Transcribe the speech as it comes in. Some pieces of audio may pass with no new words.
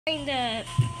During the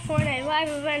Fortnite live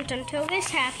event until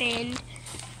this happened.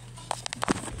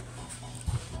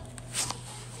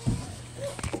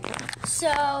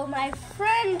 So my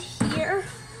friend here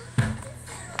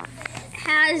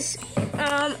has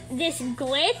this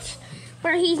glitch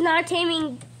where he's not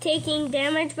taking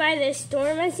damage by the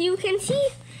storm, as you can see.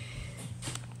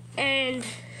 And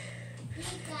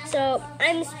so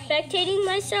I'm spectating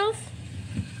myself.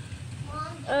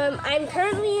 I'm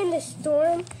currently in the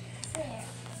storm.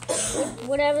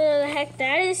 Whatever the heck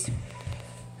that is.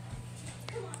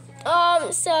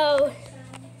 So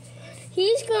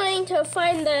he's going to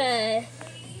find the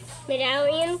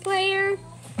medallion player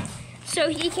so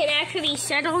he can actually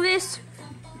settle this.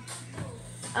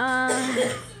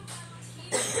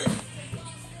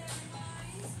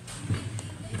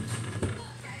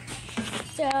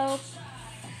 So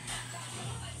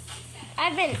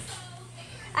I've been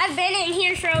in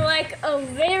here for like a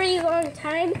very long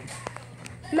time.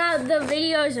 Now the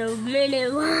video is a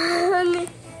minute long.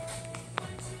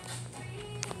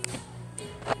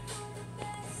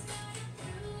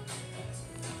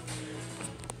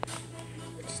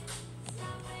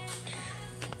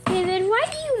 David, why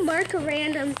do you mark a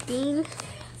random thing?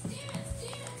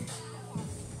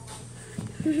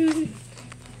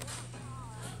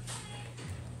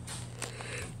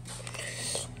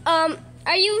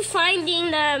 Are you finding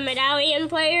the medallion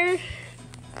player?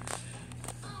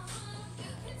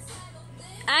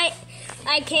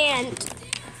 I can't.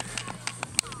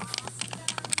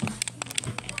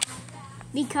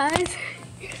 Because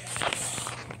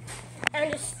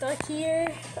I'm just stuck here.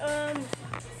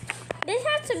 This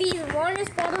has to be the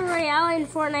longest battle royale in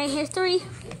Fortnite history.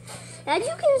 As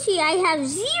you can see, I have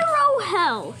 0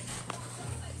 health.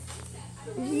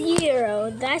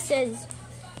 0. That says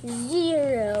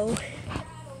 0.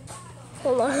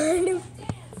 Hold on.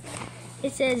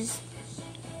 It says...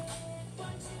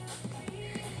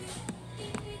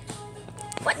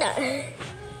 What the?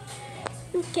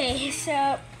 Okay,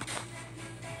 so...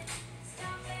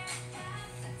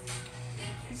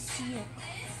 0.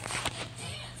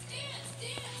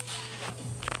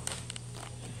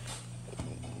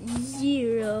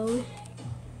 Zero.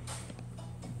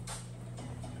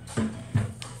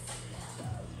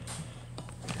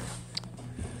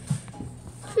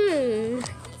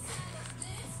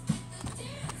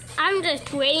 I'm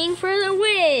just waiting for the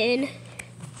win.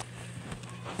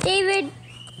 David,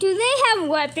 do they have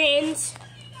weapons?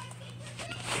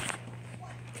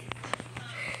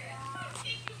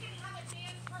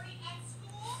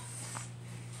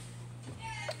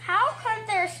 How come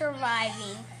they're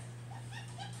surviving?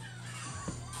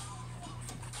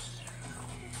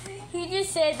 He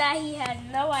just said that he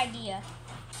had no idea.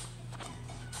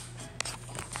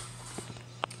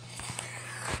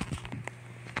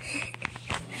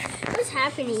 What's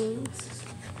happening?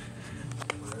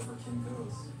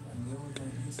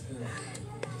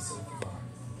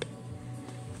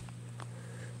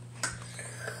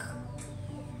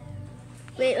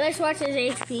 Wait, let's watch his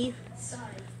HP. Sorry,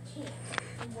 can't.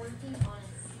 I'm working on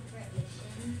a secret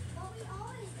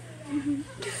mission.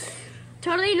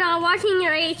 Totally not watching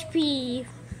your HP.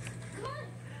 Come on.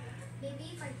 Maybe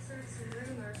if I start some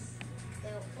rumors,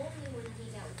 they'll only want to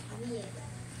hang out with me again.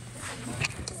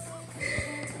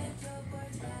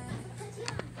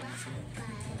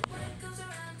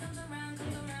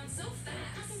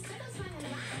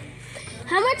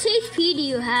 How much HP do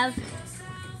you have?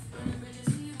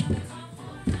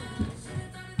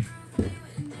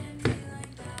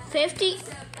 $50?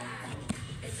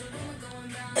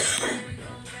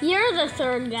 You're the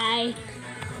third guy.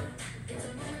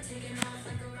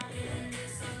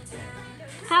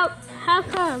 How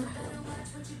come?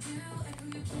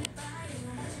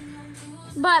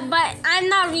 But I'm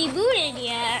not rebooted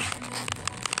yet.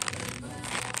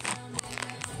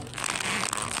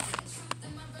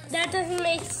 That doesn't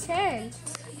make sense.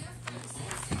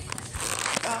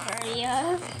 Oh, hurry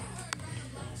up.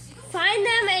 Find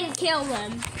them and kill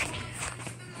them.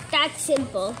 That's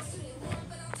simple.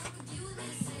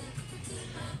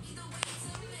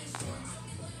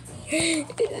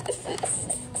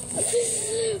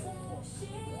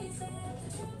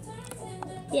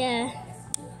 Yeah.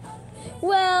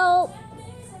 Well,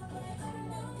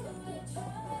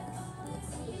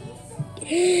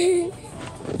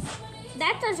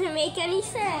 that doesn't make any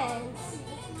sense.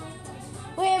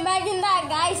 Wait, imagine that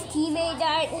guy's teammate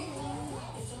died.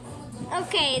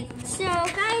 Okay, so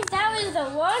guys, that was the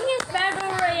longest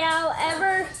battle royale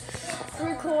ever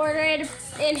recorded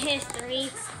in history.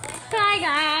 Bye,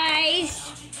 guys.